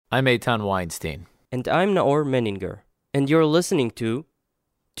I'm Eitan Weinstein. And I'm Naor Menninger. And you're listening to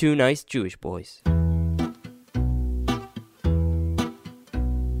Two Nice Jewish Boys.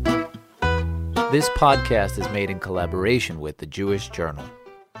 This podcast is made in collaboration with the Jewish Journal.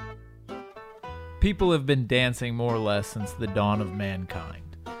 People have been dancing more or less since the dawn of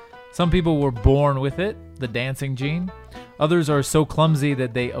mankind. Some people were born with it, the dancing gene. Others are so clumsy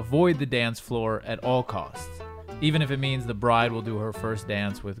that they avoid the dance floor at all costs, even if it means the bride will do her first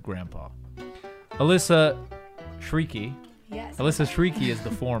dance with grandpa. Alyssa Shrieky is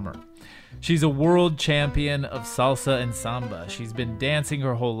the former. She's a world champion of salsa and samba. She's been dancing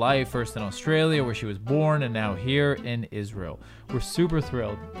her whole life, first in Australia, where she was born, and now here in Israel. We're super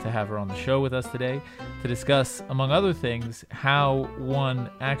thrilled to have her on the show with us today to discuss, among other things, how one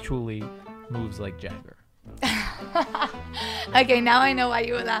actually moves like Jagger. Okay, now I know why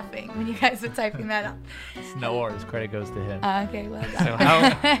you were laughing when you guys were typing that up. It's Naor's credit goes to him. Okay, well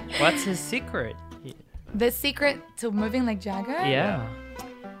done. So what's his secret? The secret to moving like Jagger? Yeah.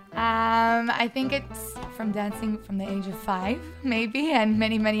 I think it's from dancing from the age of 5, maybe, and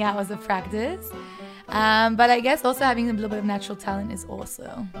many, many hours of practice. But I guess also having a little bit of natural talent is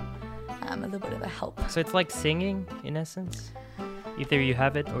also a little bit of a help. So it's like singing, in essence? Either you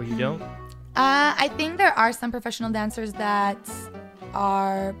have it or you don't? I think there are some professional dancers that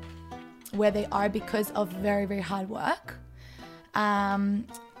are where they are because of very, very hard work. And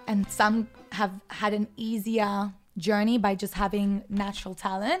some have had an easier journey by just having natural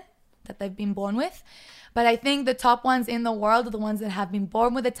talent that they've been born with. But I think the top ones in the world are the ones that have been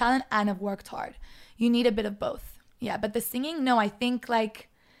born with the talent and have worked hard. You need a bit of both. Yeah, but the singing, no, I think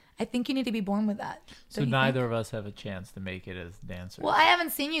you need to be born with that. So neither of us have a chance to make it as dancers. Well, I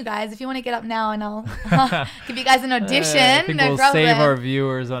haven't seen you guys. If you want to get up now and I'll give you guys an audition, I think no we'll problem. save our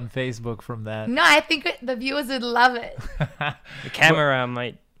viewers on Facebook from that. No, I think the viewers would love it. The camera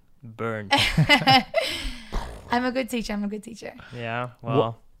might burn. I'm a good teacher. Yeah,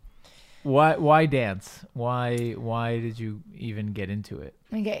 well. Why dance? Why did you even get into it?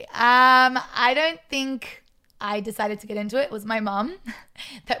 Okay. I don't think I decided to get into it. It was my mom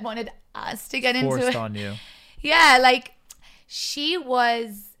that wanted us to get into it. Forced on you. Yeah, like she's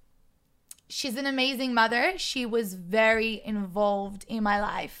an amazing mother. She was very involved in my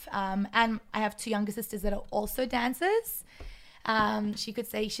life. And I have 2 younger sisters that are also dancers. She could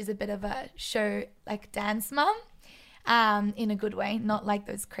say she's a bit of a show like dance mom, in a good way, not like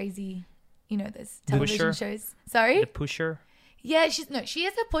those crazy, those television shows. Sorry? The pusher? Yeah, she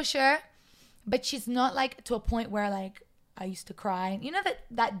is a pusher, but she's not like to a point where like I used to cry. You know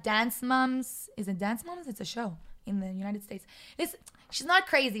that Dance Moms, is it Dance Moms? It's a show in the United States. She's not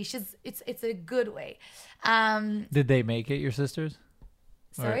crazy. It's a good way. Did they make it, your sisters?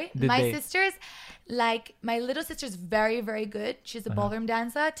 Sorry? My sisters, like my little sister's very, very good. She's a ballroom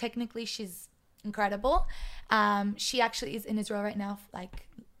dancer. Technically, she's incredible. She actually is in Israel right now, like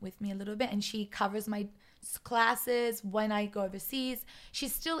with me a little bit, and she covers my classes when I go overseas.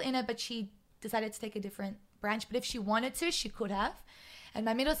 She's still in it, but she decided to take a different branch. But if she wanted to, she could have. And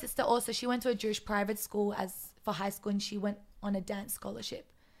my middle sister also, she went to a Jewish private school for high school, and she went on a dance scholarship.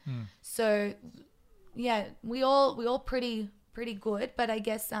 So yeah, we all pretty good, but I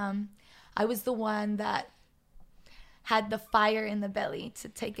guess I was the one that had the fire in the belly to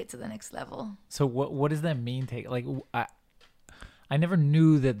take it to the next level. So what does that mean? I never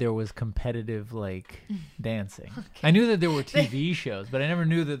knew that there was competitive like dancing. Okay. I knew that there were TV shows, but I never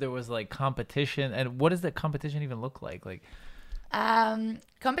knew that there was like competition. And what does that competition even look like? Like,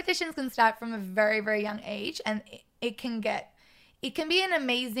 competitions can start from a very, very young age, and it can be an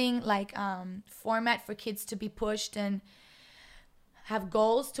amazing like format for kids to be pushed and have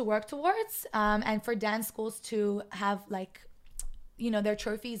goals to work towards, and for dance schools to have like, their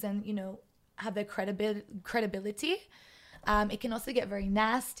trophies and, have their credibility. It can also get very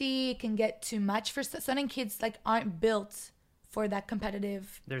nasty. It can get too much for certain kids, like aren't built for that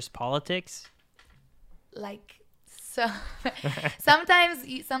competitive. There's politics? Like, so sometimes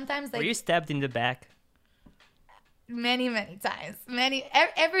like. Were you stabbed in the back? Many times.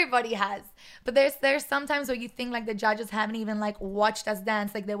 Everybody has. But there's sometimes where you think like the judges haven't even like watched us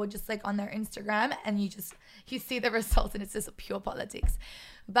dance. Like they were just like on their Instagram, and you see the results, and it's just pure politics.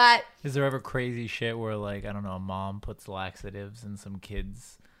 But is there ever crazy shit where like, I don't know, a mom puts laxatives in some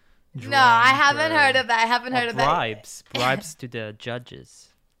kids? No, I haven't heard of that. I haven't heard of that. Bribes to the judges.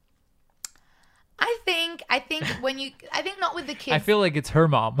 I think not with the kids. I feel like it's her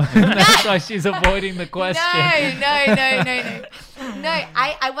mom. That's why she's avoiding the question. No.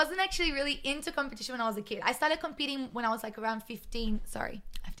 I wasn't actually really into competition when I was a kid. I started competing when I was like around 15. Sorry,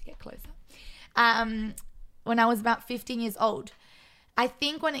 I have to get closer. When I was about 15 years old. I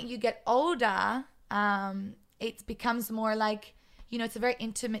think when you get older, it becomes more like, you know, it's a very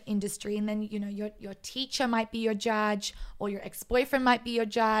intimate industry. And then, you know, your teacher might be your judge, or your ex-boyfriend might be your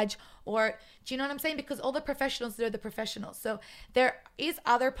judge, or do you know what I'm saying? Because all the professionals, they're the professionals. So there is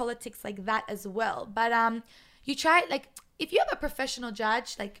other politics like that as well. But you try, like, if you have a professional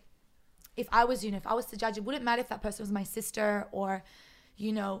judge, like if I was to judge, it wouldn't matter if that person was my sister or,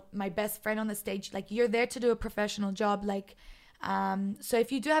 you know, my best friend on the stage. Like, you're there to do a professional job. Like, so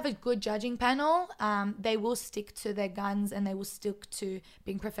if you do have a good judging panel, they will stick to their guns and they will stick to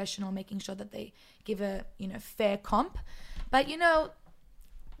being professional, making sure that they give a, you know, fair comp. But, you know,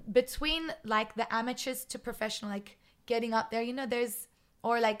 between like the amateurs to professional, like getting up there, you know, there's,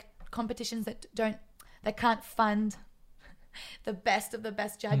 or like competitions that can't fund the best of the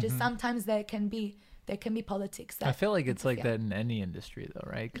best judges. Sometimes there can be politics. I feel like it's like that in any industry though,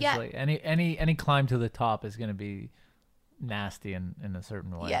 right? 'Cause yeah. like any climb to the top is going to be nasty in a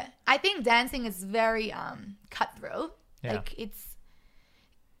certain way. Yeah. I think dancing is very cutthroat. Yeah. Like, it's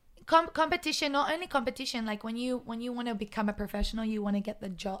competition, not only competition, like when you want to become a professional, you want to get the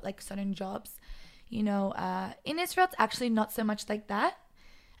job, like certain jobs, you know, in Israel it's actually not so much like that.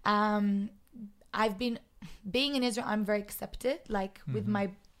 I've been being in Israel, I'm very accepted, like with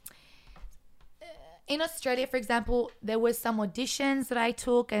my in Australia, for example, there was some auditions that I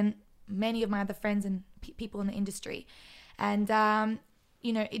took, and many of my other friends and people in the industry, and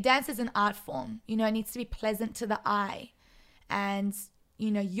you know, dance is an art form, you know, it needs to be pleasant to the eye, and you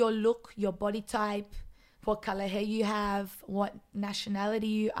know, your look, your body type, what color hair you have, what nationality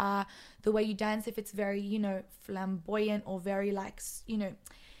you are, the way you dance, if it's very, you know, flamboyant or very like, you know,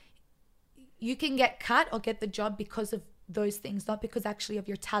 you can get cut or get the job because of those things, not because actually of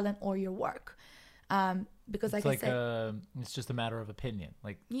your talent or your work. Because it's like I said, it's just a matter of opinion.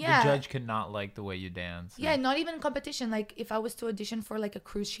 Like, yeah, the judge cannot like the way you dance. Yeah, not even competition. Like, if I was to audition for like a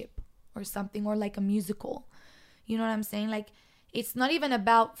cruise ship or something, or like a musical, you know what I'm saying? Like, it's not even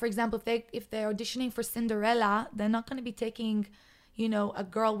about, for example, if they're auditioning for Cinderella, they're not going to be taking, you know, a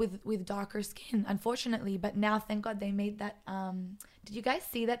girl with darker skin, unfortunately. But now, thank God, they made that. Did you guys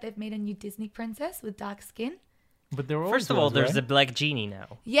see that they've made a new Disney princess with dark skin? But there were First of all, there's a black genie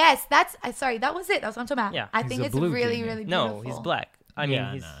now. Yes, sorry, that was it. That's what I'm talking about. Yeah. I think it's really, genie. really beautiful. No, he's black. I mean,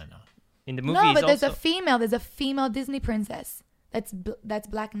 he's no. in the movie. No, but there's also... a female Disney princess that's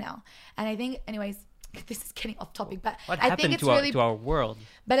black now. And I think, anyways, this is getting off topic, but what I happened think it's to really to our world?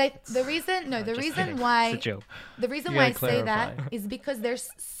 But the reason why It's a joke. the reason You why I gotta say that clarify. is because there's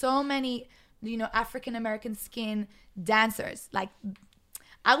so many, you know, African American skin dancers. Like,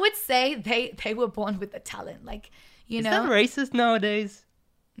 I would say they were born with the talent. Like, you Is know, that racist nowadays?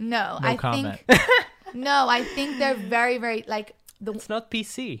 no, No I comment. think no, I think they're very, very like the. It's not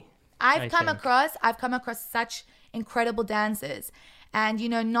PC. I've come think. across such incredible dancers, and you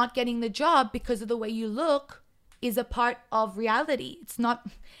know, not getting the job because of the way you look is a part of reality. It's not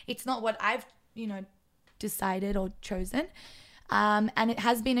what I've, you know, decided or chosen, and it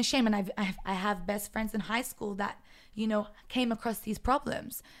has been a shame. And I have best friends in high school that, you know, came across these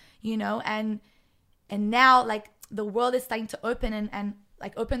problems, you know, and now like the world is starting to open and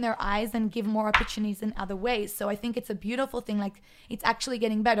like open their eyes and give more opportunities in other ways. So I think it's a beautiful thing. Like, it's actually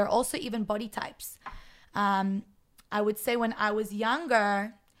getting better. Also, even body types. I would say when I was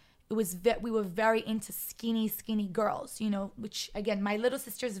younger, it was we were very into skinny girls, you know, which again, my little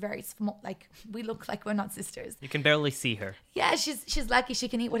sister is very small. Like, we look like we're not sisters. You can barely see her. Yeah, she's lucky she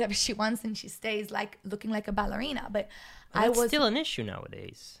can eat whatever she wants and she stays like looking like a ballerina. But That's still an issue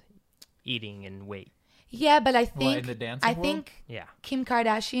nowadays, eating and weight. Yeah, but I think in the dancing world? Yeah. Kim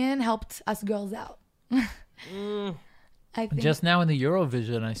Kardashian helped us girls out. I think Just now in the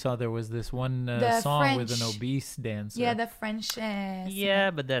Eurovision, I saw there was this one The song with French- an obese dancer. yeah, the French.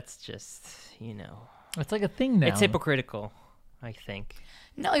 Yeah, but that's just, you know, It's like a thing now. it's hypocritical, I think.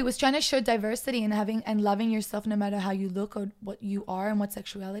 No, it was trying to show diversity and having and loving yourself no matter how you look or what you are and what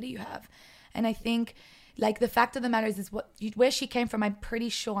sexuality you have. And I think, like, the fact of the matter is where she came from. I'm pretty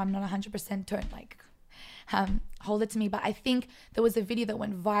sure, I'm not 100%, don't like hold it to me, but I think there was a video that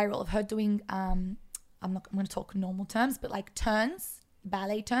went viral of her doing I'm going to talk normal terms, but like turns,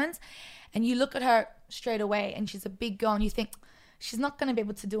 ballet turns, and you look at her straight away and she's a big girl and you think she's not going to be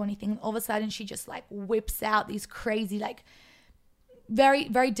able to do anything. All of a sudden she just like whips out these crazy, like very,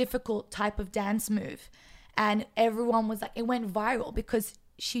 very difficult type of dance move, and everyone was like, it went viral because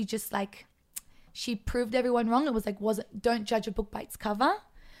she just like, she proved everyone wrong. It was like, don't judge a book by its cover.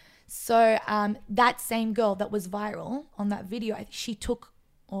 So that same girl that was viral on that video, she took,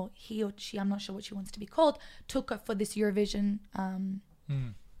 or he or she, I'm not sure what she wants to be called, took her for this Eurovision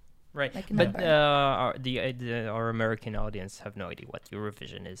Right, like, but number. our American audience have no idea what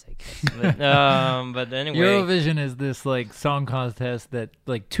Eurovision is, I guess. But anyway, Eurovision is this like song contest that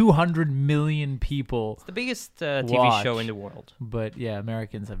like 200 million people. it's the biggest TV watch. show in the world. But yeah,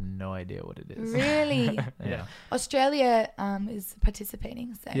 Americans have no idea what it is. Really? Yeah. Australia is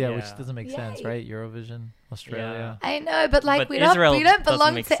participating. So. Yeah, which Yeah. doesn't make sense, Yay. right? Eurovision, Australia. I know, but like But we don't Israel doesn't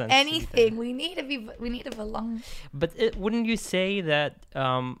belong make to sense anything. either. We need to belong. But wouldn't you say that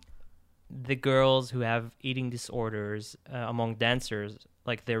the girls who have eating disorders among dancers,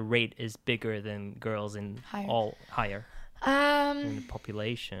 like their rate is bigger than girls in higher in the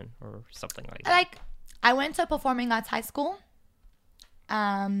population or something like that? Like I went to a performing arts high school,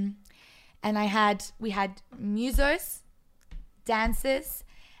 and we had musos, dances,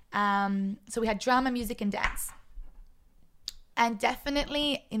 so we had drama, music, and dance. And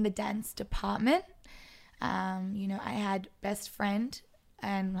definitely in the dance department, I had best friend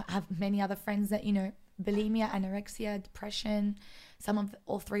and I have many other friends that, bulimia, anorexia, depression,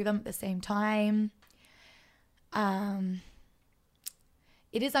 all three of them at the same time.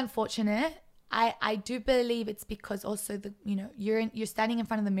 It is unfortunate. I do believe it's because also you're standing in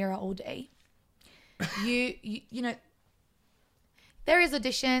front of the mirror all day. There is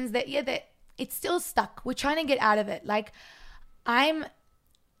auditions that it's still stuck. We're trying to get out of it.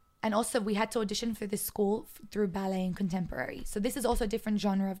 And also we had to audition for this school through ballet and contemporary. So this is also a different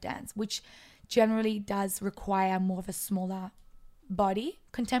genre of dance, which generally does require more of a smaller body.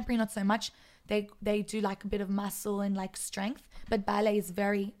 Contemporary, not so much. They do like a bit of muscle and like strength, but ballet is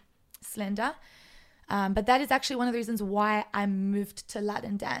very slender. But that is actually one of the reasons why I moved to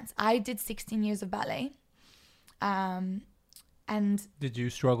Latin dance. I did 16 years of ballet. And did you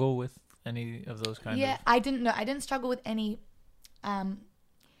struggle with any of those kinds of I didn't struggle with any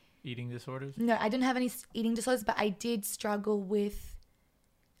eating disorders? No, I didn't have any eating disorders, but I did struggle with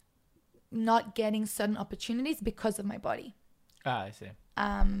not getting certain opportunities because of my body. I see.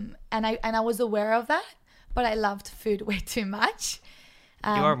 And I was aware of that, but I loved food way too much. You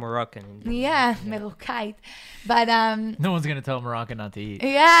are Moroccan. Yeah, Marokite. But no one's gonna tell a Moroccan not to eat.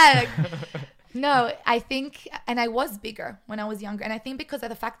 Yeah. No, I think, and I was bigger when I was younger, and I think because of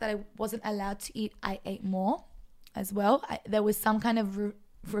the fact that I wasn't allowed to eat, I ate more as well. There was some kind of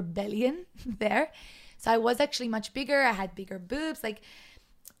rebellion there. So I was actually much bigger. I had bigger boobs.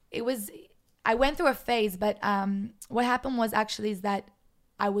 I went through a phase, but what happened was actually is that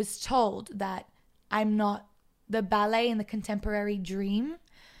I was told that I'm not, the ballet and the contemporary dream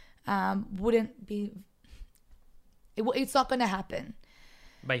wouldn't be, it's not going to happen.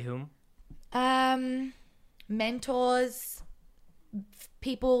 By whom? Mentors,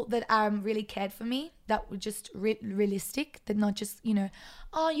 people that really cared for me, that were just realistic, that not just,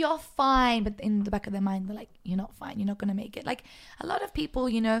 oh, you're fine, but in the back of their mind, they're like, you're not fine, you're not going to make it. Like a lot of people,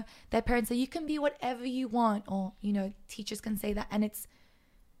 their parents say, you can be whatever you want, or, teachers can say that. And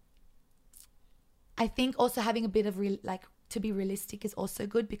I think also having a bit of to be realistic is also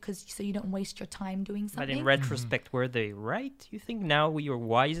good, because so you don't waste your time doing something. But in retrospect, were they right? You think now you're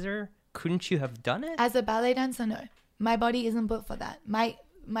wiser? Couldn't you have done it? As a ballet dancer, no. My body isn't built for that.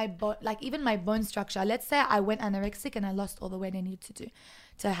 Even my bone structure. Let's say I went anorexic and I lost all the weight I needed to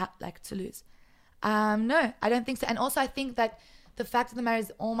lose. No, I don't think so. And also I think that the fact of the matter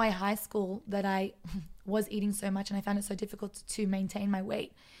is, all my high school that I was eating so much and I found it so difficult to maintain my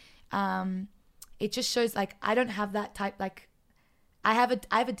weight. It just shows I don't have that type, I have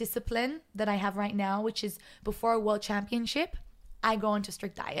a discipline that I have right now, which is before a world championship, I go on to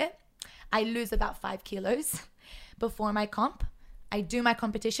strict diet. I lose about 5 kilos before my comp. I do my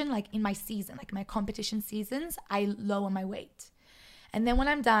competition, in my season, my competition seasons, I lower my weight. And then when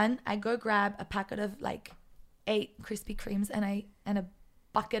I'm done, I go grab a packet of 8 Krispy Kremes and a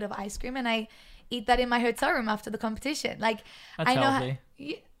bucket of ice cream, and I eat that in my hotel room after the competition. That's I know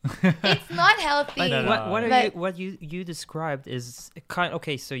healthy. it's not healthy. What you described is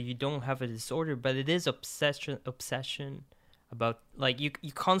okay. So you don't have a disorder, but it is obsession about you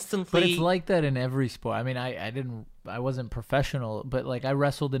constantly. But it's like that in every sport. I mean, I wasn't professional, but I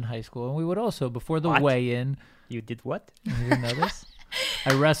wrestled in high school, and we would also before the weigh-in. You did what? You didn't know this?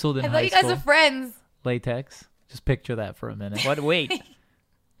 I wrestled in high school. I thought you guys are friends. Latex. Just picture that for a minute. What weight?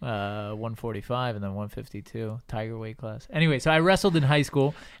 145 and then 152 tiger weight class. Anyway, so I wrestled in high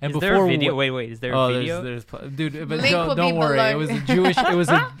school, and is before there a video? Wait, is there a video? There's dude, but Link will don't be worry. below. It was a Jewish. It was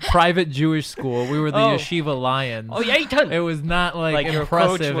a private Jewish school. We were the Yeshiva Lions. Oh yeah, it was not your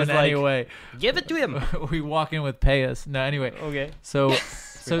coach impressive was in any way. Give it to him. We walk in with payas. No, anyway. Okay. So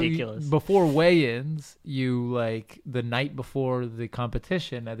ridiculous. Before weigh-ins, you like the night before the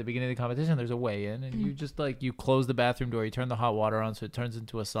competition, at the beginning of the competition, there's a weigh-in, and you just like you close the bathroom door, you turn the hot water on, so it turns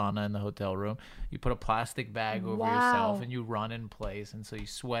into a sauna in the hotel room. You put a plastic bag over yourself, and you run in place, and so you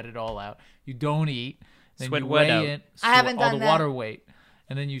sweat it all out. You don't eat. Then Sweat you wet weigh out. in. I haven't done all the that. water weight,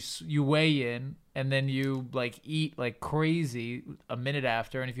 and then you weigh in. And then you like eat like crazy a minute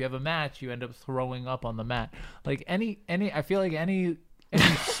after, and if you have a match, you end up throwing up on the mat. Like any, I feel like any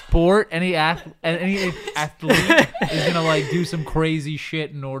sport, any athlete is gonna like do some crazy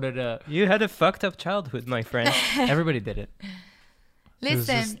shit in order to. You had a fucked up childhood, my friend. Everybody did it. It was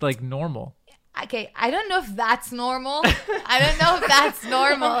Listen, just like normal. okay, I don't know if that's normal. I don't know if that's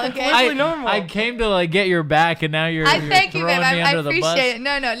normal. Okay, Completely normal. I came to like get your back, and now you're. I you're thank you, throwing babe. me I under the bus. appreciate it.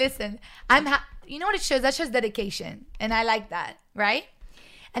 No, listen. You know what it shows? That shows dedication, and I like that, right?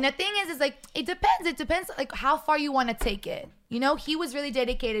 And the thing is like it depends. It depends like how far you want to take it. You know, he was really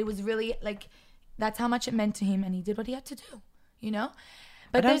dedicated. It was really like that's how much it meant to him, and he did what he had to do. You know,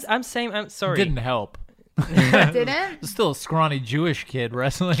 but I'm sorry. Didn't help. didn't. Still a scrawny Jewish kid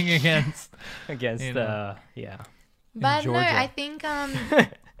wrestling against. Against you know. yeah. But no, Georgia. I think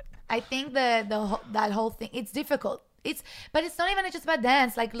that whole thing, it's difficult. But it's not even just about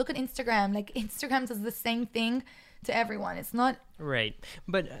dance. Like look at Instagram. Like Instagram does the same thing to everyone. It's not Right.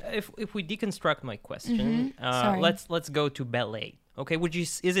 But if we deconstruct my question, Sorry. let's go to ballet. Okay,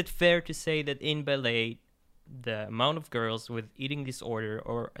 is it fair to say that in ballet the amount of girls with eating disorder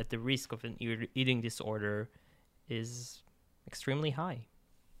or at the risk of an eating disorder is extremely high?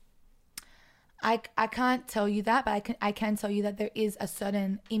 I can't tell you that, but I can tell you that there is a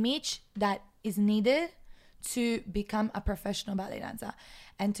certain image that is needed to become a professional ballet dancer.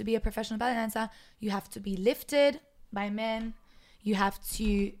 And to be a professional ballet dancer, you have to be lifted by men. You have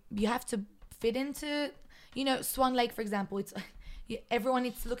to fit into, you know, Swan Lake, for example. It's everyone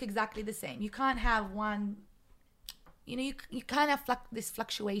needs to look exactly the same. You can't have one. You know, you can't have this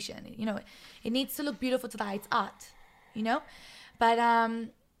fluctuation. You know, it needs to look beautiful to the eye. It's art, you know. But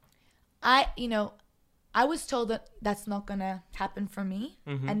I was told that that's not gonna happen for me.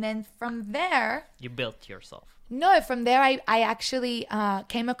 And then from there, You built yourself. no, from there I actually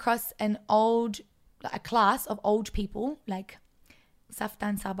came across a class of old people like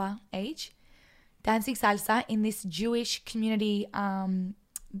Saftan Saba age, dancing salsa in this Jewish community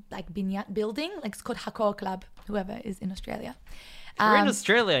like binyat building, like it's called Hakor Club, whoever is in Australia. You're in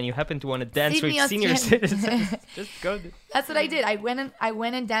Australia and you happen to want to dance with Sydney, senior Australia. citizens. Just go. That's what I did. I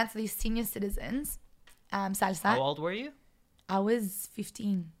went and danced with these senior citizens salsa. How old were you? I was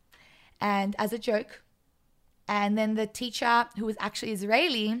 15, and as a joke. And then the teacher, who was actually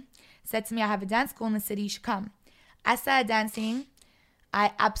Israeli, said to me, I have a dance school in the city, you should come. I started dancing.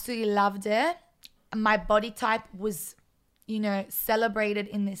 I absolutely loved it. My body type was, you know, celebrated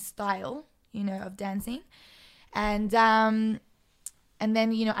in this style, you know, of dancing. And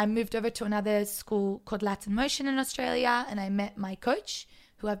then, you know, I moved over to another school called Latin Motion in Australia, and I met my coach,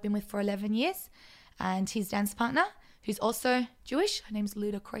 who I've been with for 11 years, and his dance partner, who's also Jewish. Her name's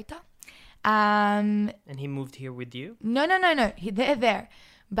Luda Kreuter. And he moved here with you? No. They're there.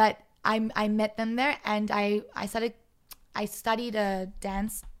 But I met them there, and I studied a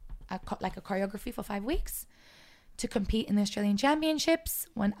dance, like a choreography for 5 weeks to compete in the Australian Championships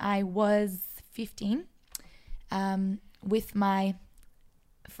when I was 15 with my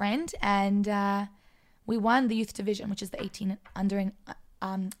friend, and we won the youth division, which is the 18 and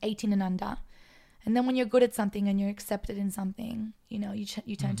under. And then when you're good at something and you're accepted in something, you know,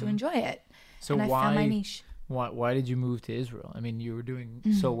 you tend to enjoy it. So and I found my niche. Why did you move to Israel? I mean, you were doing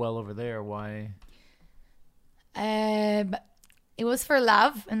so well over there. Why? But it was for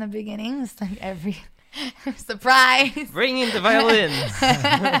love in the beginning. It's like every surprise. Bring in the violins.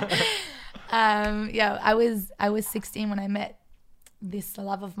 I was 16 when I met this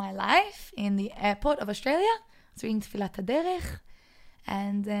love of my life in the airport of Australia. I was reading Tfilat HaDerech,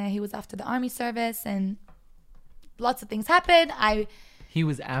 and he was after the army service, and lots of things happened. He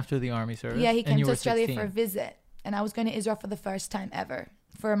was after the army service? Yeah, he came and you to were Australia 16. for a visit, and I was going to Israel for the first time ever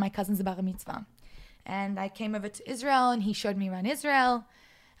for my cousin's bar mitzvah. And I came over to Israel, and he showed me around Israel.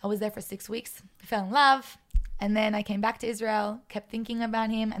 I was there for 6 weeks. I fell in love. And then I came back to Israel, kept thinking about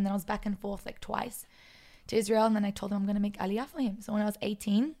him, and then I was back and forth like twice to Israel, and then I told him I'm going to make Aliyah for him. So when I was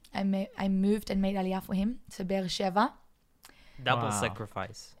 18, I moved and made Aliyah for him to Be'er Sheva. Double Wow.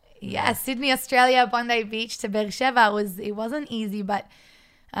 sacrifice. Yeah, Sydney, Australia, Bondi Beach to Be'er Sheva it wasn't easy, but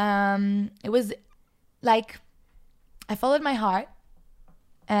it was like I followed my heart,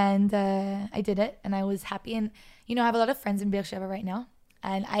 and I did it, and I was happy. And you know, I have a lot of friends in Be'er Sheva right now,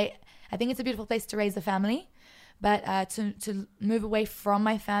 and I think it's a beautiful place to raise a family. But to move away from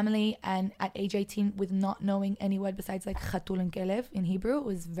my family and at age 18 with not knowing any word besides like chatul and kelev in Hebrew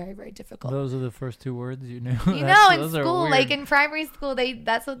was very, very difficult. Those are the first two words you knew? You know, in school, like in primary school,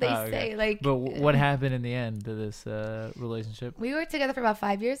 that's what they say. Like, but what happened in the end to this relationship? We were together for about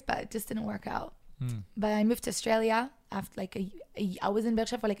 5 years, but it just didn't work out. But I moved to Australia after like I was in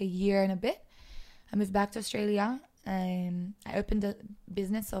Beersheba for like a year and a bit. I moved back to Australia and I opened a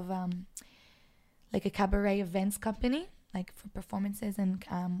business of like a cabaret events company, like for performances and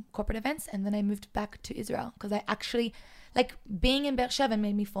corporate events. And then I moved back to Israel because I actually, like, being in Beersheba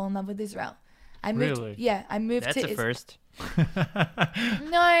made me fall in love with Israel. I moved, really? Yeah, I moved That's to That's a first.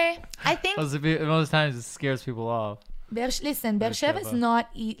 No, I think... Most times it scares people off. Listen, Beersheba is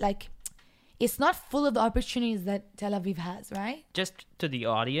not, like, it's not full of the opportunities that Tel Aviv has, right? Just to the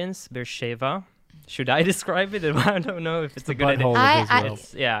audience, Beersheba. Should I describe it? I don't know if it's a good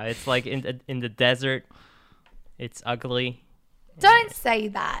idea. It's like in the desert. It's ugly. Don't say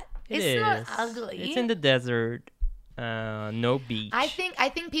that. It's not ugly. It's in the desert. No beach. I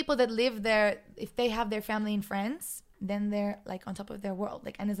think people that live there, if they have their family and friends, then they're like on top of their world.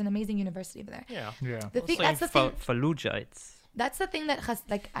 Like, and there's an amazing university over there. Yeah. That's the thing. Fallujah. That's the thing that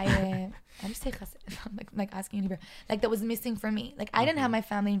I just say like asking in Hebrew, like that was missing for me. Like I didn't have my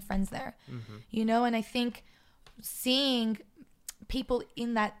family and friends there, you know. And I think seeing people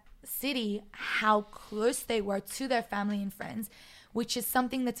in that city, how close they were to their family and friends, which is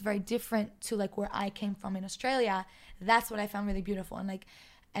something that's very different to like where I came from in Australia. That's what I found really beautiful. And like,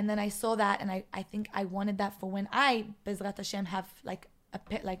 and then I saw that, and I think I wanted that for when I, Bezrat Hashem, have like a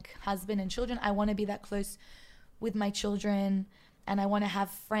pet, like husband and children. I want to be that close with my children, and I want to have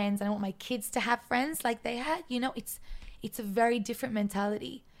friends, and I want my kids to have friends like they had. You know, it's a very different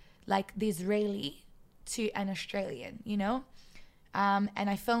mentality, like the Israeli to an Australian, you know. And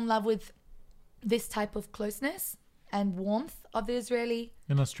I fell in love with this type of closeness and warmth of the Israeli.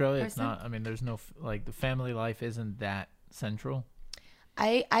 In Australia, person. It's not. I mean, there's no like the family life isn't that central.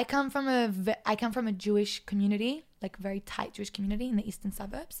 I come from a Jewish community, like very tight Jewish community in the eastern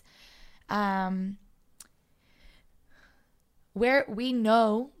suburbs. Where we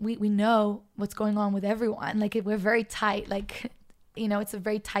know what's going on with everyone. Like we're very tight, like, you know, it's a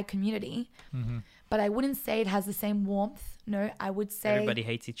very tight community. But I wouldn't say it has the same warmth. No, I would say everybody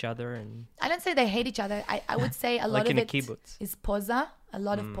hates each other, and I don't say they hate each other. I would say a lot like of it kibbutz. Is poza, a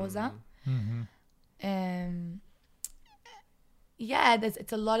lot of poza. Yeah,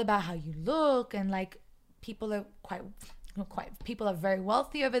 it's a lot about how you look, and like people are people are very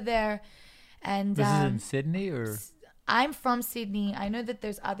wealthy over there. And this is in Sydney, or I'm from Sydney. I know that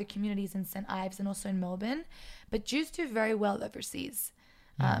there's other communities in St. Ives and also in Melbourne, but Jews do very well overseas.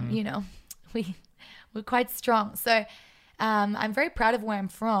 You know, we're quite strong. So I'm very proud of where I'm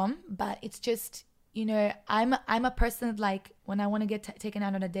from, but it's just, you know, I'm a person that, like, when I want to get taken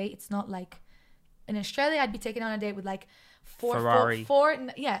out on a date, it's not like in Australia I'd be taken on a date with like four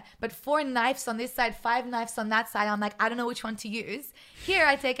knives on this side, 5 knives on that side. I'm like, I don't know which one to use. Here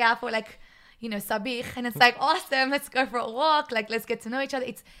I take out for like, you know, sabich, and it's like, awesome, let's go for a walk, like let's get to know each other.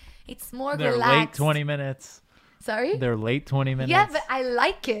 It's more they're relaxed. Late 20 minutes. Sorry? They're late 20 minutes. Yeah, but I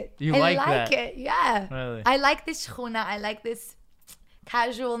like it. I like that? It, yeah. Really? I like this shchuna. I like this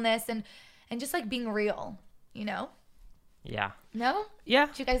casualness and just like being real, you know? Yeah. No? Yeah.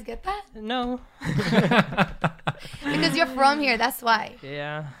 Did you guys get that? No. Because you're from here, that's why.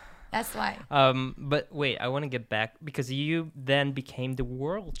 Yeah. That's why. But wait, I want to get back, because you then became the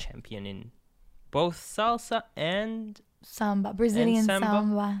world champion in both salsa and samba, Brazilian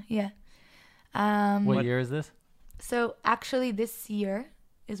samba. Yeah. What year is this? So actually this year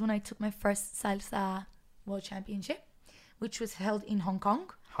is when I took my first salsa world championship, which was held in Hong Kong.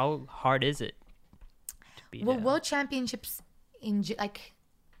 How hard is it to be there? World championships in like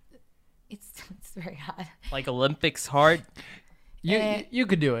it's very hard. Like Olympics hard? You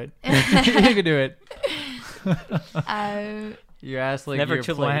could do it. You could do it. You asked like never your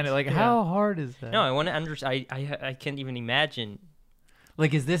planet, like how hard is that? No, I want to understand. I can't even imagine.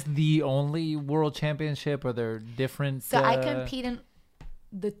 Like, is this the only world championship, or are there different? So I compete in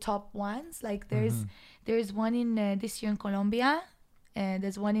the top ones. Like there's one in this year in Colombia, and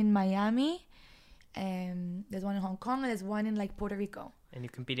there's one in Miami, and there's one in Hong Kong, and there's one in like Puerto Rico. And you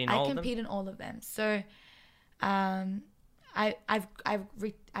compete in all of them? I compete in all of them. So, I've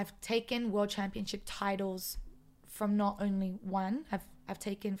taken world championship titles from not only one. I've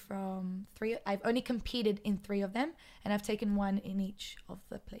taken from 3. I've only competed in 3 of them, and I've taken 1 in each of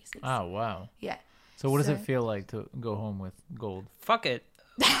the places. Oh wow! Yeah. So what does it feel like to go home with gold? Fuck it.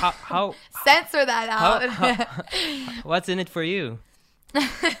 How censor that out? What's in it for you?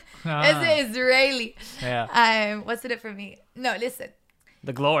 As an Israeli. Yeah. What's in it for me? No, listen.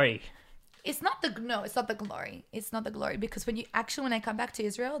 The glory. It's not the glory. It's not the glory, because when I come back to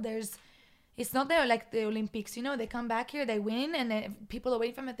Israel, it's not there like the Olympics. You know, they come back here, they win, and then people are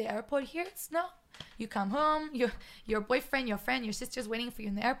waiting for them at the airport here. You come home, your boyfriend, your friend, your sister's waiting for you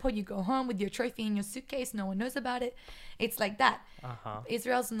in the airport. You go home with your trophy in your suitcase. No one knows about it. It's like that.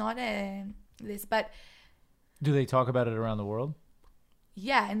 Israel's not this, but do they talk about it around the world?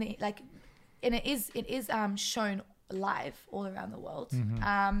 Yeah, and it is shown live all around the world.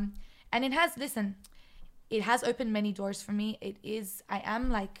 And it has opened many doors for me. I am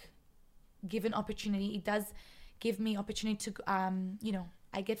like given opportunity. It does give me opportunity to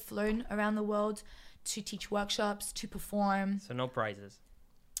I get flown around the world to teach workshops, to perform. So no prizes.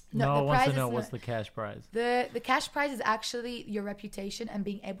 No, I want to know what's the cash prize. The cash prize is actually your reputation and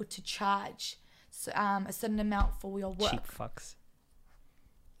being able to charge a certain amount for your work. Cheap fucks.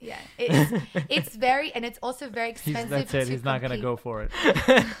 Yeah, it's also very expensive. That's it. He's not going to go for it.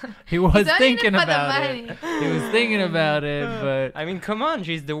 He was thinking about it. He was thinking about it, but I mean, come on,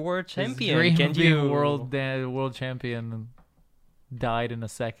 she's the world champion. Can't you world champion died in a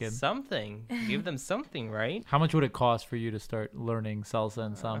second? Something. Give them something, right? How much would it cost for you to start learning salsa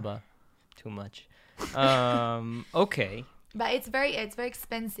and samba? Too much. Okay. But it's very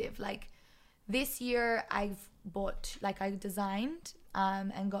expensive. Like this year, I designed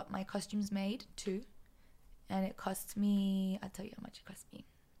and got my costumes made too, and it cost me. I'll tell you how much it cost me.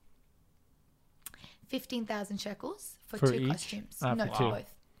 15,000 shekels for two each? costumes. No, for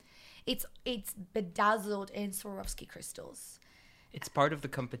both. It's bedazzled in Swarovski crystals. It's part of the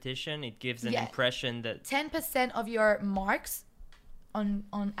competition. It gives an impression that 10% of your marks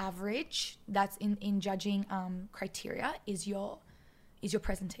on average, that's in judging criteria, is your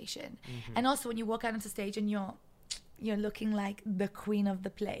presentation. And also when you walk out onto stage and you're looking like the queen of the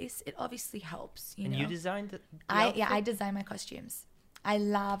place, it obviously helps. You know? You designed the I design my costumes. I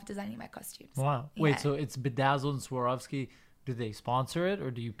love designing my costumes. Wow. Wait, so it's bedazzled and Swarovski. Do they sponsor it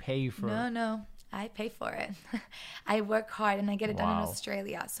or do you pay for it? No. I pay for it. I work hard and I get it done in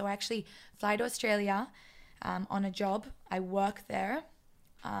Australia. So I actually fly to Australia on a job. I work there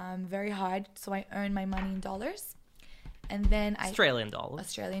very hard. So I earn my money in dollars. And then Australian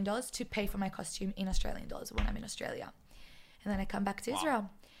dollars to pay for my costume in Australian dollars when I'm in Australia. And then I come back to Israel.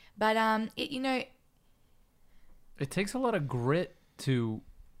 But, it takes a lot of grit to,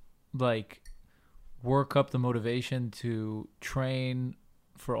 like, work up the motivation to train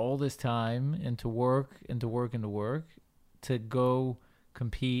for all this time and to work to go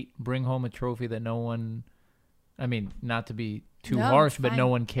compete, bring home a trophy that no one, I mean, not to be too harsh, but no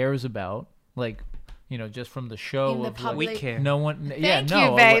one cares about. Like, just from the show in the of public. Like, we care. No one. Thank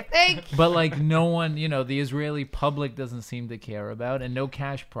you, babe. Thank you. But like no one, the Israeli public doesn't seem to care about, and no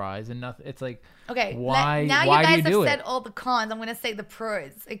cash prize and nothing. It's like, okay, why? Now why you guys do you have do said it? all the cons. I'm gonna say the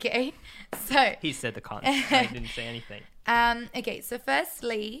pros. Okay, so he said the cons. I didn't say anything. Okay, so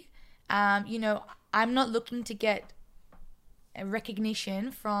firstly, I'm not looking to get a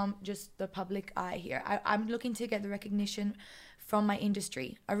recognition from just the public eye here. I'm looking to get the recognition from my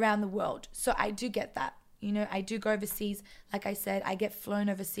industry around the world. So I do get that. I do go overseas. Like I said, I get flown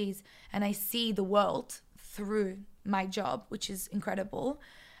overseas and I see the world through my job, which is incredible.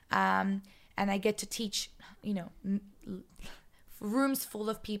 And I get to teach, rooms full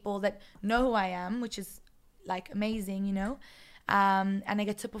of people that know who I am, which is like amazing, and I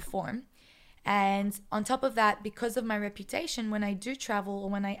get to perform. And on top of that, because of my reputation, when I do travel or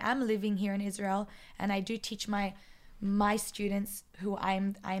when I am living here in Israel and I do teach my students, who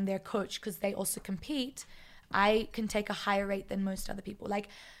I'm their coach because they also compete, I can take a higher rate than most other people. Like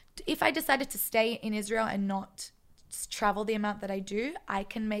if I decided to stay in Israel and not travel the amount that I do, I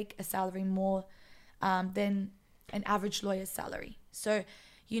can make a salary more than an average lawyer's salary. So,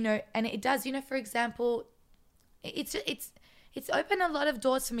 and it does, for example, it's opened a lot of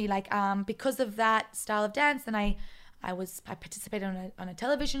doors for me. Like because of that style of dance, and I participated on a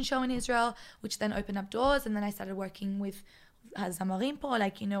television show in Israel, which then opened up doors. And then I started working with Zamarim po,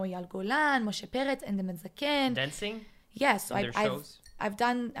 like, Eyal Golan, Moshe Peretz, and the Menzaken. Dancing? Yeah, so I've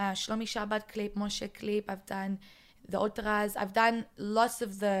done Shlomi Shabbat clip, Moshe clip. I've done the Otras. I've done lots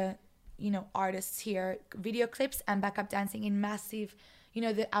of the, artists here, video clips and backup dancing in massive,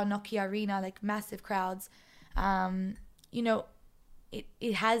 the Al Nokia Arena, like massive crowds.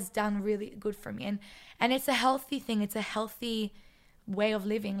 It has done really good for me. And it's a healthy thing. It's a healthy way of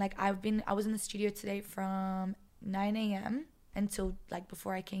living. Like I was in the studio today from 9 a.m. until like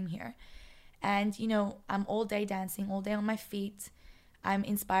before I came here. And, I'm all day dancing, all day on my feet. I'm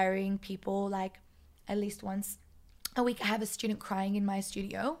inspiring people like at least once a week I have a student crying in my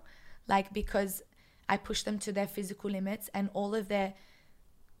studio, like because I push them to their physical limits and all of their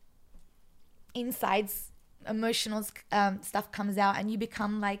insides, emotional stuff comes out, and you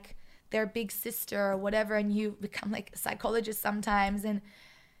become like their big sister or whatever, and you become like a psychologist sometimes. And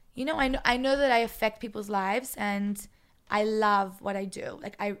you know, I know that I affect people's lives, and I love what I do.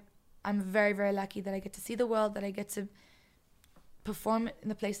 Like I'm very, very lucky that I get to see the world, that I get to perform in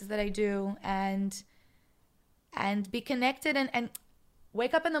the places that I do, and be connected, and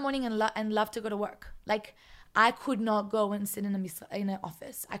wake up in the morning and love to go to work. Like I could not go and sit in an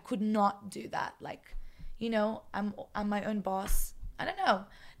office. I could not do that. Like, you know, I'm my own boss. I don't know.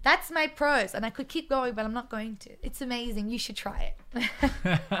 That's my pros, and I could keep going, but I'm not going to. It's amazing. You should try it.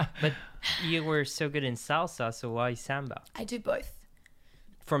 But you were so good in salsa, so why samba? I do both.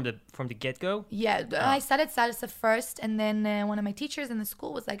 From the get-go? Yeah, I started salsa first, and then one of my teachers in the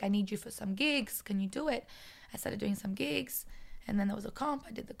school was like, I need you for some gigs. Can you do it? I started doing some gigs, and then there was a comp.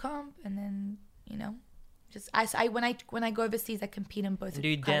 I did the comp, and then, you know, just when I go overseas, I compete in both. Do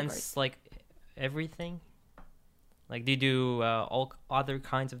you categories. dance like everything? Like, do you do all other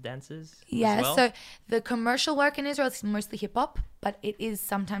kinds of dances? Yeah, as well? So the commercial work in Israel is mostly hip hop, but it is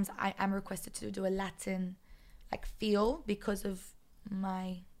sometimes I'm requested to do a Latin like feel because of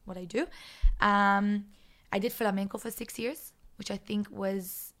what I do. I did flamenco for 6 years, which I think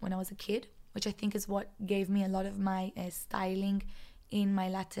was when I was a kid, which I think is what gave me a lot of my styling in my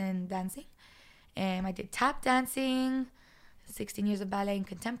Latin dancing. I did tap dancing, 16 years of ballet and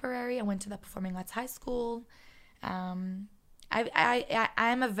contemporary. I went to the Performing Arts High School. I'm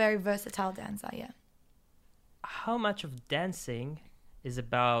a very versatile dancer, yeah. How much of dancing is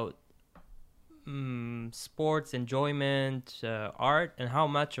about sports, enjoyment, art, and how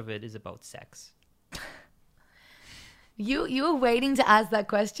much of it is about sex? You were waiting to ask that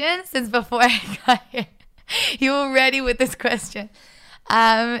question since before I got here. You were ready with this question.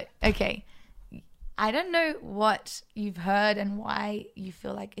 Okay. I don't know what you've heard and why you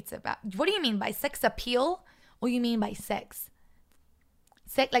feel like it's about. What do you mean by sex appeal, or you mean by sex?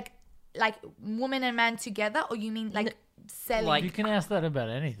 Sex like woman and man together, or you mean like selling? Like, you can ask that about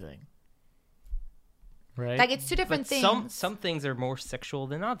anything. Right? Like it's two different things. Some things are more sexual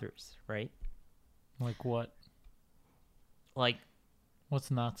than others, right? Like what? Like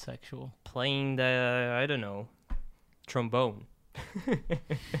what's not sexual? Playing the, I don't know, trombone.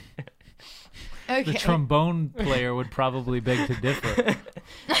 Okay. The trombone player would probably beg to differ.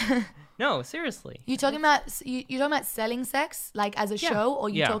 No, seriously. You talking about selling sex like as a show, or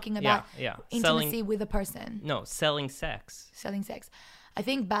you talking about intimacy with a person? No, selling sex. Selling sex. I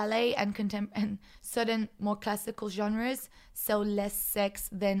think ballet and certain more classical genres sell less sex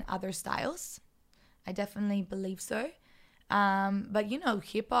than other styles. I definitely believe so. But you know,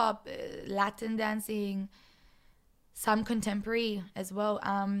 hip hop, Latin dancing, some contemporary as well.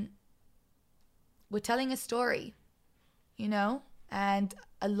 We're telling a story, you know, and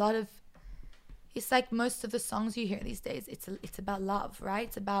a lot of, it's like most of the songs you hear these days, it's about love, right?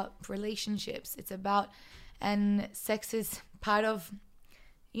 It's about relationships. It's about, and sex is part of,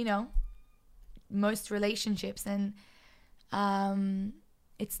 you know, most relationships, and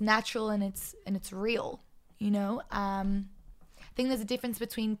it's natural and it's real, you know. I think there's a difference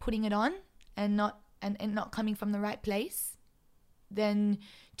between putting it on and not coming from the right place, than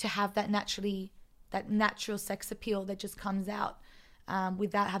to have that natural sex appeal that just comes out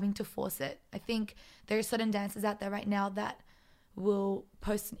without having to force it. I think there are certain dancers out there right now that will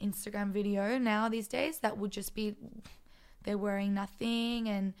post an Instagram video now these days that would just be, they're wearing nothing,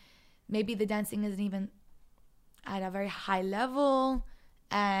 and maybe the dancing isn't even at a very high level,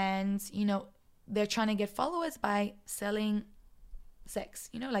 and you know, they're trying to get followers by selling sex,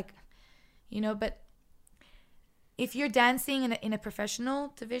 you know, like, you know. But if you're dancing in a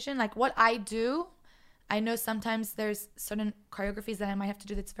professional division, like what I do, I know sometimes there's certain choreographies that I might have to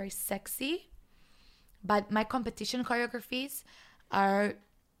do that's very sexy, but my competition choreographies are,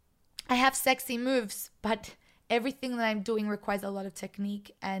 I have sexy moves, but everything that I'm doing requires a lot of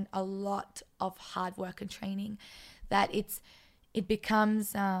technique and a lot of hard work and training, that it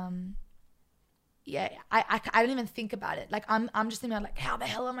becomes, I don't even think about it. Like I'm just thinking about like, how the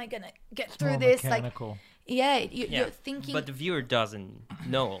hell am I going to get through this? Mechanical. Like, you're thinking. But the viewer doesn't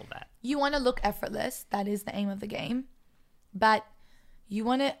know all that. You want to look effortless. That is the aim of the game. But you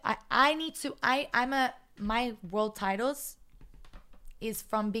want to, my world titles is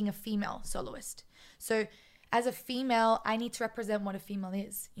from being a female soloist. So as a female, I need to represent what a female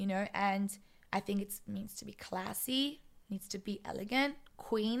is, you know, and I think it means to be classy, needs to be elegant,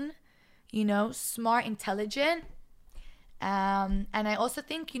 queen, you know, smart, intelligent. And I also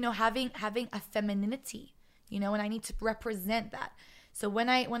think, you know, having a femininity, and I need to represent that. So when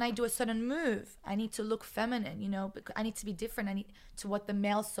I do a certain move, I need to look feminine, because I need to be different. I need to what the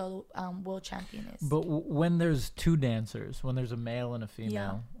male solo world champion is. But when there's two dancers, when there's a male and a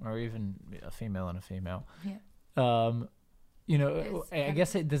female, or even a female and a female, I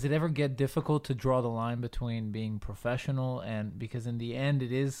guess does it ever get difficult to draw the line between being professional and, because in the end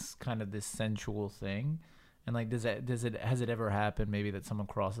it is kind of this sensual thing, and like has it ever happened maybe that someone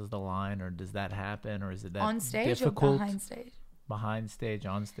crosses the line, or does that happen, or is it that on stage difficult? Or behind stage? Behind stage,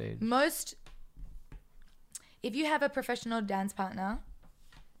 on stage. If you have a professional dance partner,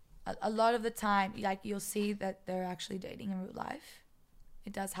 a lot of the time, like, you'll see that they're actually dating in real life.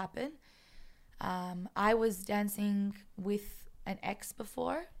 It does happen. I was dancing with an ex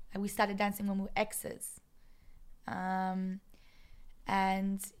before, and we started dancing when we were exes. And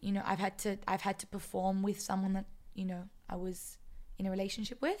I've had to perform with someone that I was in a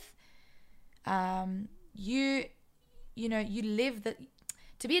relationship with. You live that.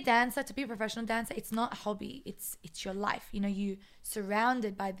 To be a dancer, to be a professional dancer, it's not a hobby. It's your life. You're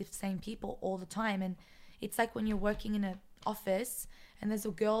surrounded by the same people all the time, and it's like when you're working in an office and there's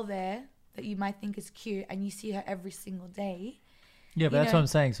a girl there that you might think is cute, and you see her every single day. Yeah, but that's what I'm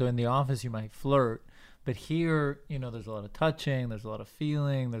saying. So in the office, you might flirt, but here, there's a lot of touching, there's a lot of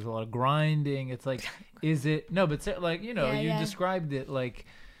feeling, there's a lot of grinding. It's like, is it? No, but like, you described it like.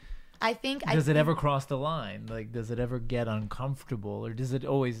 Does it ever cross the line? Like, does it ever get uncomfortable, or is it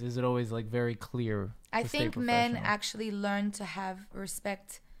always like very clear? I think men actually learn to have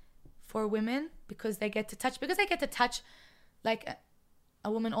respect for women because they get to touch like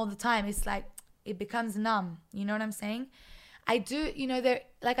a woman all the time. It's like, it becomes numb. You know what I'm saying? I do, they're,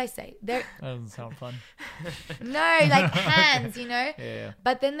 like I say, they're... That doesn't sound fun. No, like hands, Yeah.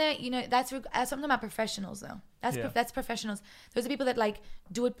 But then they're, that's something about professionals, though. That's professionals. Those are people that, like,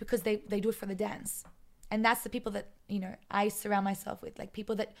 do it because they do it for the dance. And that's the people that, I surround myself with. Like,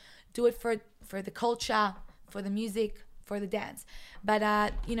 people that do it for the culture, for the music, for the dance. But,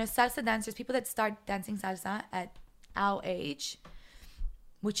 salsa dancers, people that start dancing salsa at our age...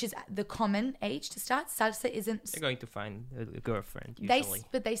 which is the common age to start. Salsa isn't... They're going to find a girlfriend, usually.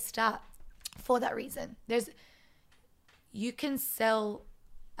 But they start for that reason. You can sell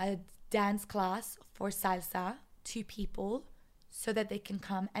a dance class for salsa to people so that they can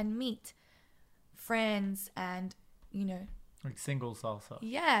come and meet friends and, Like single salsa.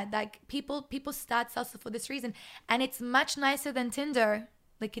 Yeah, like people start salsa for this reason. And it's much nicer than Tinder.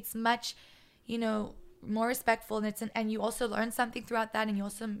 Like, it's much, more respectful, and you also learn something throughout that, and you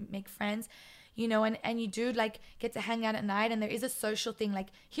also make friends, and you do, like, get to hang out at night, and there is a social thing. Like,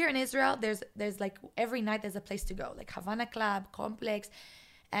 here in Israel, there's like every night there's a place to go, like Havana Club, Complex,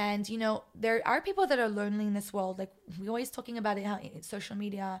 and there are people that are lonely in this world. Like, we're always talking about it, how social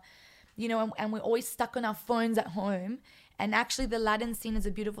media, and we're always stuck on our phones at home. And actually the Latin scene is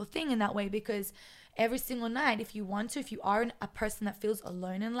a beautiful thing in that way, because every single night, if you are a person that feels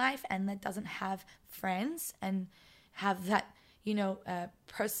alone in life and that doesn't have friends and have that,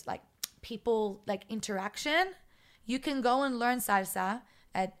 like people, like interaction, you can go and learn salsa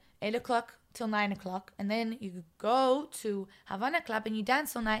at 8 o'clock till 9 o'clock. And then you go to Havana Club and you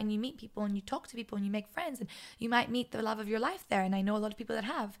dance all night and you meet people and you talk to people and you make friends and you might meet the love of your life there. And I know a lot of people that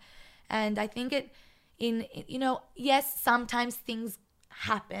have. And I think yes, sometimes things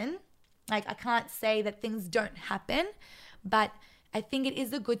happen. Like, I can't say that things don't happen, but I think it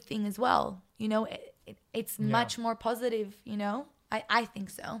is a good thing as well. It's much more positive, I think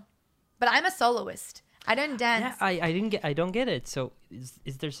so. But I'm a soloist. I don't dance. Yeah, I don't get it. So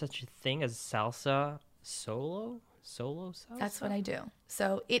is there such a thing as salsa solo salsa? That's what I do.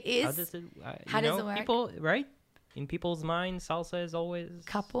 So it is. How does it work? People, right? In people's minds, salsa is always a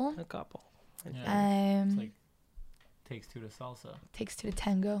couple. Yeah. It's like takes two to salsa. Takes two to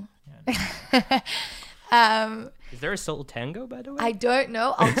tango. Yeah. Is there a soul tango, by the way? I don't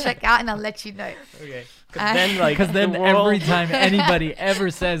know. I'll check out and I'll let you know. Okay. Because then, every time anybody ever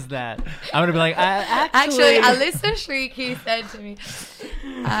says that, I'm gonna be like, actually, Alyssa Shrieky said to me.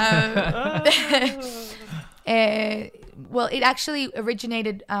 Well, it actually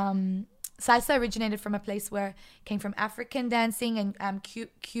originated. Salsa originated from a place where it came from African dancing and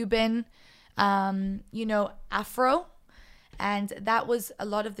Cuban, Afro. And that was a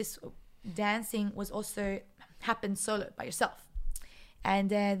lot of this dancing was also happened solo by yourself. And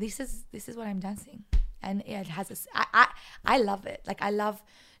this is what I'm dancing. And it has I love it. Like, I love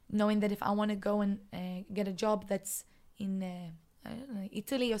knowing that if I want to go and get a job that's in I don't know,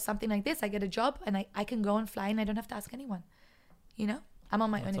 Italy or something like this, I get a job and I can go and fly and I don't have to ask anyone. I'm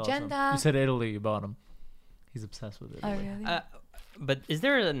on my own agenda. You said Italy, you bought him. He's obsessed with it. Oh, really? But is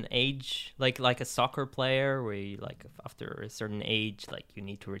there an age like a soccer player where you, like after a certain age like you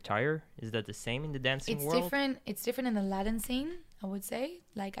need to retire? Is that the same in the dancing world? It's different in the Latin scene, I would say.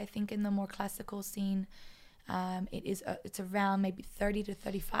 Like I think in the more classical scene, it's around maybe 30 to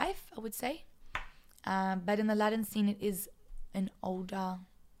 35, I would say. But in the Latin scene, it is an older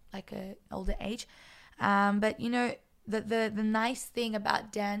age. But you know, the nice thing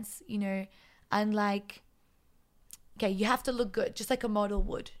about dance, you know, unlike, okay, you have to look good, just like a model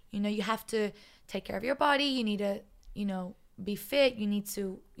would. You know, you have to take care of your body. You need to, you know, be fit. You need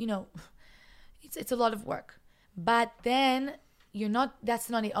to, you know, it's a lot of work. But then that's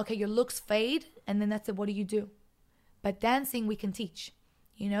not it. Okay, your looks fade, and then that's it. What do you do? But dancing, we can teach,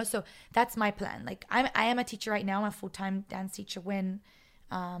 you know? So that's my plan. Like I am a teacher right now. I'm a full-time dance teacher when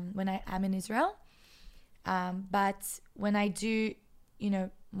I am in Israel. But when I do, you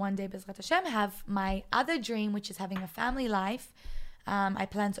know, one day, Bezrat Hashem, have my other dream, which is having a family life, I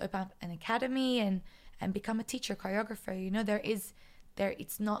plan to open up an academy and become a teacher, choreographer. You know,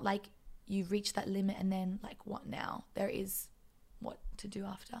 it's not like you reach that limit and then like, what now? There is what to do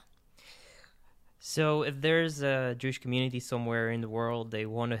after. So if there's a Jewish community somewhere in the world, they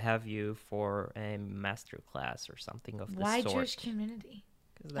want to have you for a master class or something of the Why sort. Jewish community?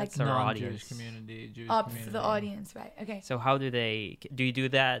 That's like our non-Jewish audience. community. Jewish Oh, community. for the audience, right? Okay. So how do you do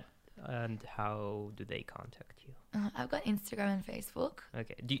that, and how do they contact you? I've got Instagram and Facebook.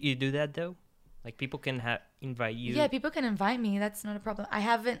 Okay, do you do that though? Like people can invite you. Yeah, people can invite me. That's not a problem.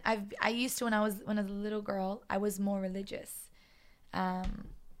 I used to when I was a little girl. I was more religious. I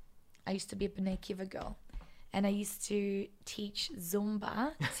used to be a B'nai Kiva girl, and I used to teach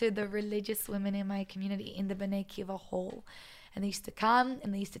Zumba to the religious women in my community in the B'nai Kiva hall. And they used to come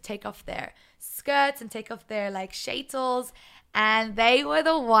and they used to take off their skirts and take off their like shaitels, and they were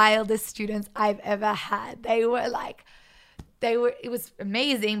the wildest students I've ever had. It was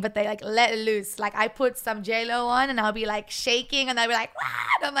amazing, but they like let loose. Like I put some J-Lo on and I'll be like shaking and they'll be like, wow.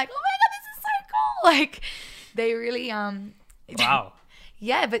 And I'm like, oh my God, this is so cool. Like they really, Wow.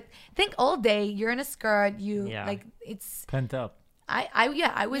 Yeah, but think all day you're in a skirt. Like it's Pent up. I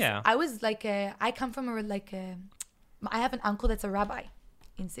was like I come from I have an uncle that's a rabbi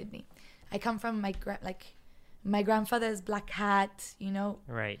in Sydney. I come from my grandfather's black hat, you know.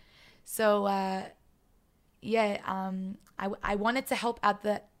 Right. So I wanted to help out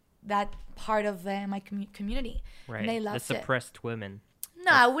that part of my community. Right. And they loved the suppressed women.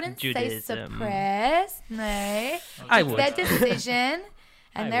 No, I wouldn't Judaism. say suppressed. No, I it's would. their decision,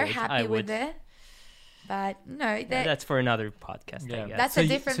 and they're I happy with would. it. But no, That's for another podcast. I guess. That's a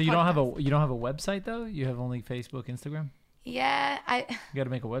different. So you podcast. don't have a website though? You have only Facebook, Instagram? Yeah, You got to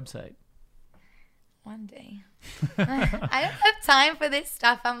make a website. one day. I don't have time for this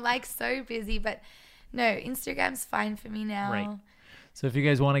stuff. I'm like so busy, but no, Instagram's fine for me now. Right. So if you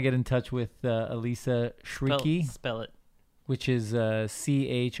guys want to get in touch with Elisa Shriqui, Spell it. which is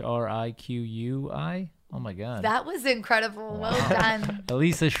CHRIQUI. Oh my God. That was incredible. Well done.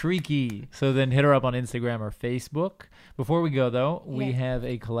 Elisa Shriqui. So then hit her up on Instagram or Facebook. Before we go though, we Yes. have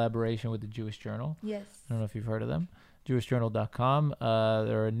a collaboration with the Jewish Journal. Yes. I don't know if you've heard of them. JewishJournal.com.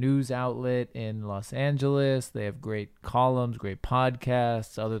 They're a news outlet in Los Angeles. They have great columns, great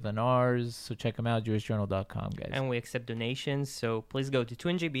podcasts other than ours. So check them out, JewishJournal.com, guys. And we accept donations, so please go to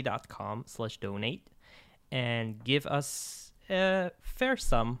twinjb.com/donate and give us a fair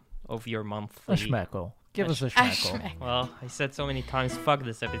sum of your monthly. A schmeckle. Give us a schmeckle. Well, I said so many times, fuck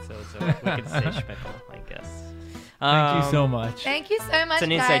this episode, so we can say schmeckle, I guess. Thank you so much. Thank you so much, It's an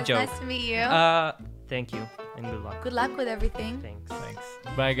guys. inside joke. Nice to meet you. Thank you, and good luck. Good luck with everything. Thanks.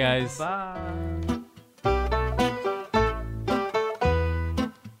 Bye, guys. Bye.